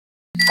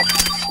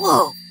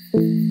Whoa.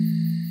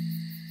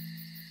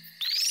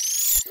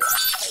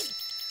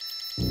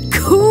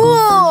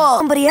 Cool!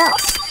 Somebody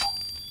else.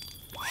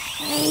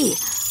 Hey,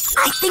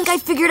 I think I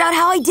figured out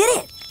how I did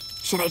it.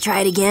 Should I try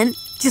it again?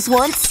 Just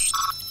once?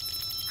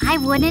 I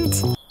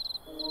wouldn't.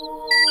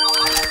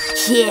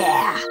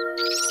 Yeah.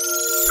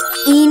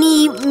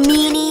 Eeny,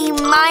 meeny,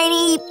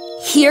 miny.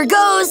 Here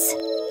goes.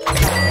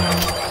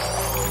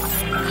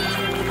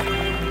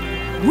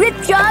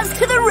 Ripjaws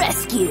to the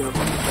rescue.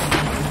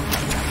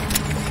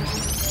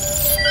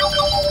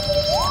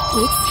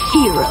 It's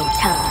hero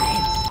time.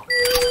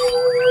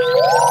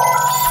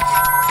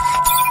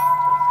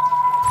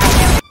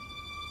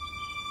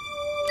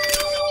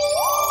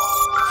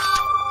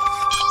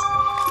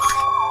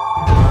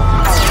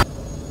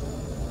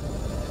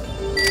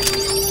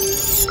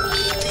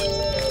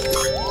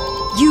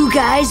 You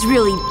guys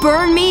really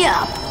burn me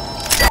up.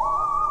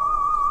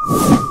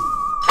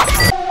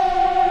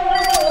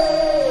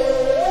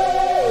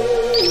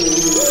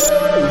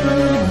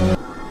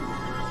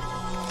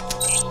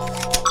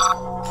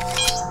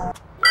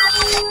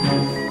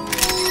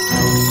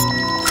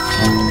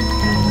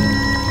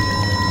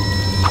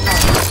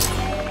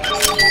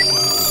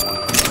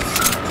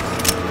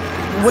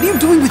 What are you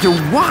doing with your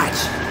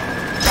watch?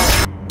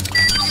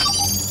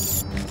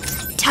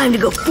 Time to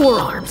go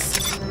forearms.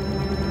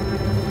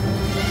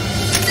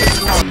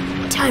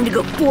 Time to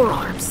go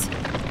forearms.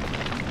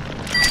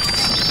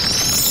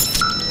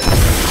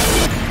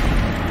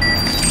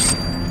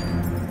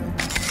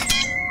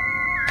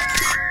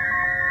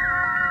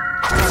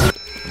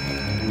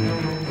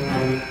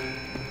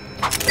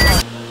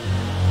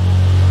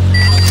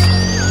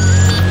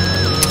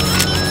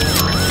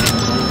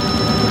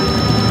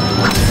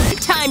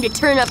 Time to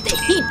turn up the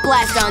heat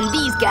blast on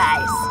these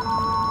guys.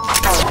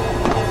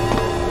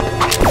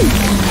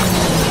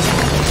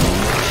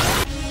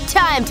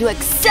 Time to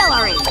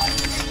accelerate.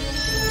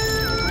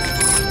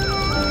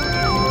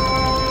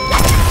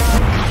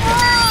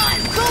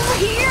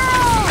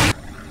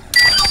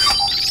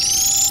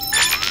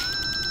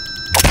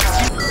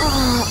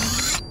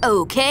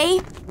 Okay,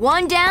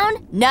 1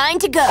 down, 9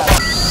 to go.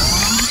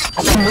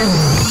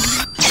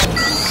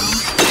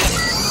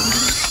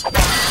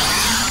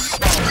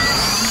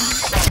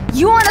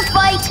 You want to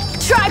fight?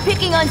 Try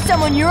picking on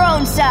someone your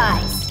own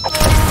size.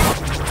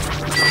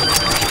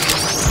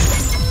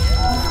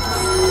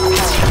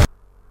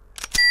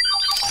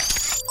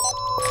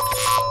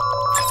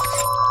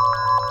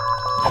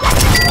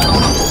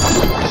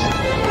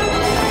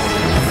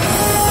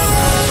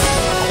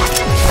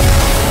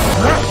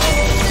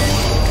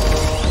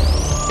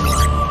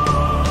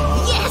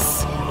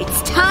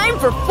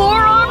 For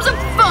forearms of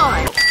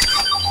fun!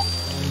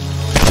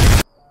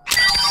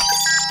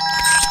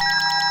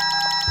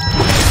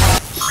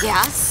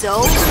 Yeah,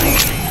 so?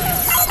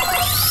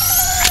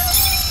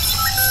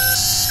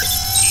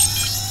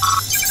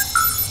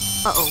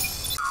 Uh-oh.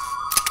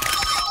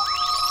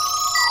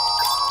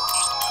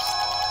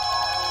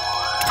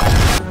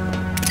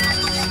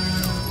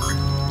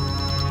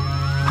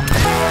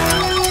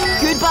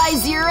 Goodbye,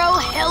 Zero.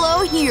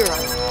 Hello, Hero.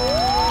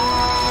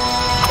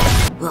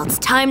 Well, it's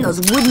time those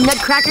wooden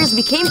nutcrackers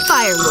became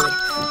firewood.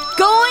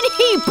 Going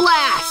heat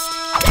blast!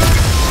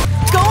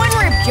 Going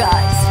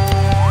ripjaws!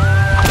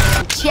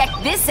 Check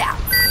this out.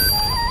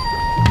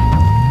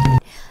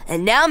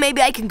 And now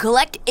maybe I can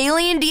collect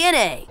alien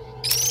DNA.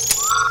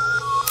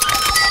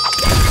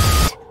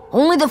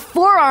 Only the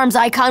forearms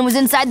icon was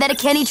inside that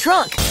Akenny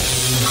trunk.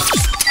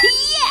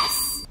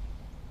 Yes!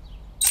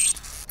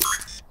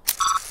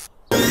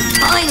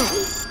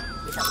 Finally!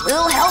 With a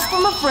little help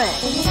from a friend.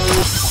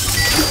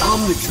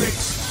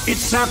 Omnitrix.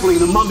 It's sampling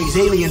the mummy's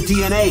alien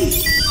DNA.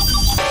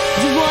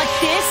 You want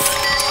this?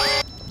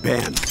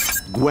 Ben,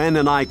 Gwen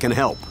and I can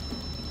help.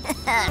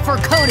 For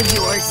code of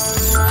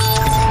yours.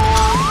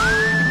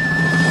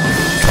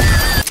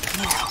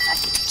 Now, if I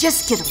could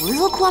just get a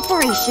little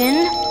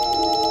cooperation.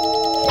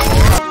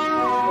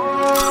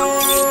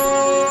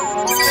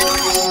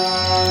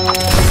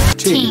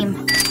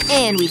 Team.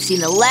 And we've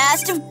seen the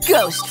last of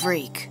Ghost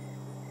Freak.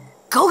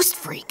 Ghost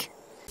Freak?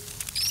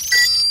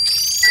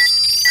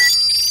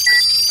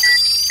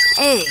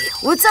 Hey,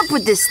 what's up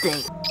with this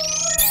thing?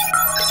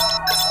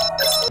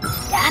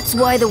 That's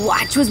why the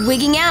watch was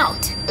wigging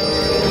out.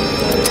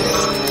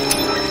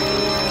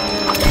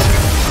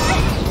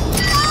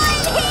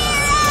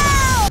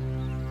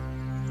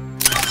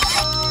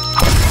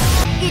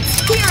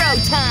 It's hero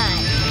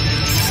time!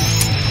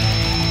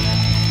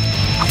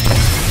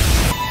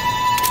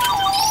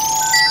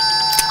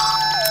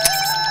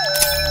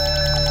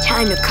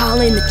 Time to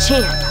call in the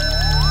champ.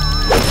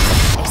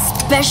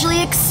 Especially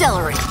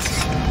accelerate.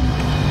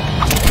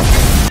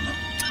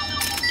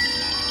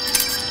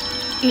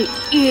 It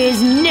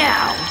is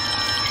now!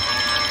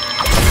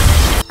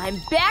 I'm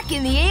back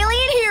in the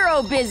alien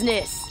hero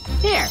business!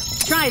 Here,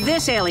 try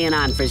this alien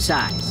on for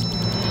size.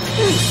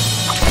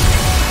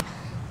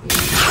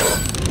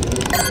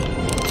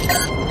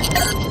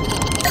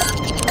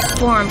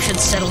 Forum should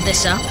settle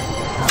this up.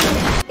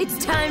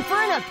 It's time for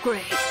an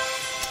upgrade.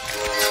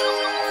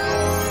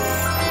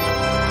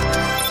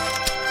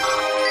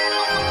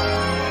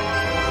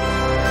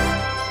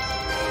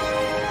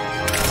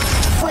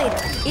 later.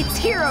 It's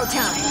hero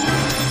time.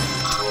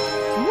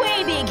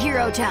 Way big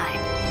hero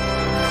time.